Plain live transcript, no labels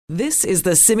This is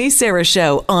the Simi Sara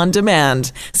Show on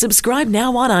demand. Subscribe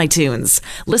now on iTunes.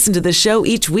 Listen to the show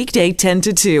each weekday 10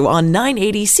 to 2 on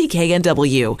 980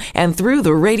 CKNW and through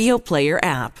the Radio Player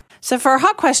app. So for our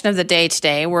hot question of the day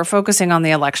today, we're focusing on the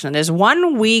election. It is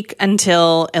 1 week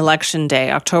until Election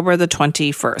Day, October the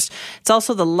 21st. It's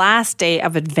also the last day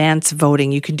of advance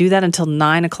voting. You can do that until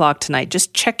 9 o'clock tonight.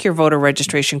 Just check your voter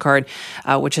registration card,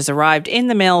 which has arrived in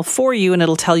the mail for you, and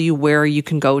it'll tell you where you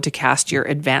can go to cast your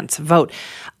advance vote.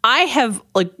 I have,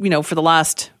 for the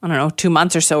last, 2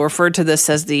 months or so, referred to this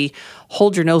as the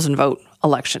hold your nose and vote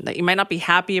election, that you might not be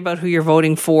happy about who you're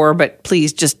voting for, but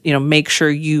please just, make sure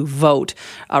you vote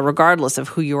regardless of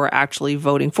who you are actually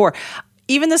voting for.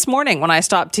 Even this morning, when I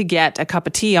stopped to get a cup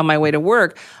of tea on my way to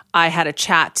work, I had a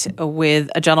chat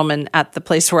with a gentleman at the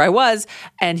place where I was,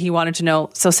 and he wanted to know,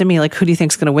 so Simi, who do you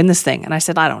think is going to win this thing? And I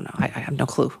said, I don't know. I have no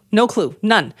clue. No clue.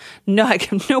 None. No, I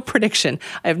have no prediction.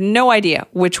 I have no idea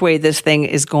which way this thing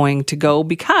is going to go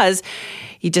because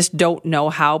you just don't know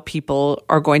how people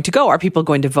are going to go. Are people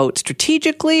going to vote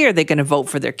strategically? Are they going to vote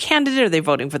for their candidate? Are they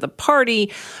voting for the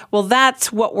party? Well,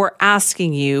 that's what we're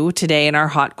asking you today in our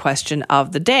hot question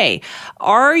of the day.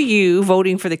 Are you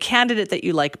voting for the candidate that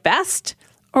you like best?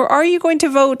 Or are you going to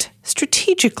vote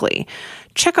strategically?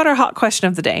 Check out our hot question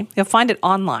of the day. You'll find it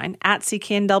online at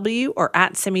CKNW or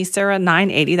at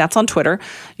SimiSara980. That's on Twitter.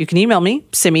 You can email me,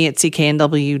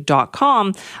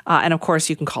 simi@cknw.com. And of course,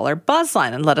 you can call our buzz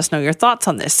line and let us know your thoughts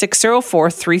on this.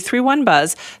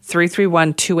 604-331-BUZZ,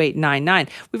 331-2899.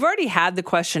 We've already had the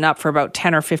question up for about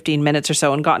 10 or 15 minutes or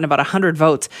so and gotten about 100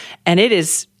 votes. And it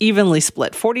is evenly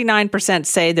split. 49%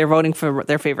 say they're voting for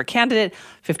their favorite candidate.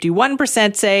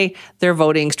 51% say they're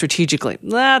voting strategically.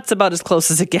 That's about as close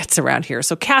as it gets around here.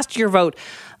 So cast your vote.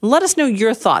 Let us know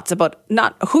your thoughts about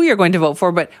not who you're going to vote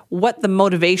for, but what the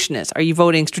motivation is. Are you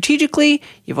voting strategically? Are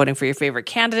you voting for your favorite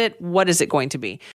candidate? What is it going to be?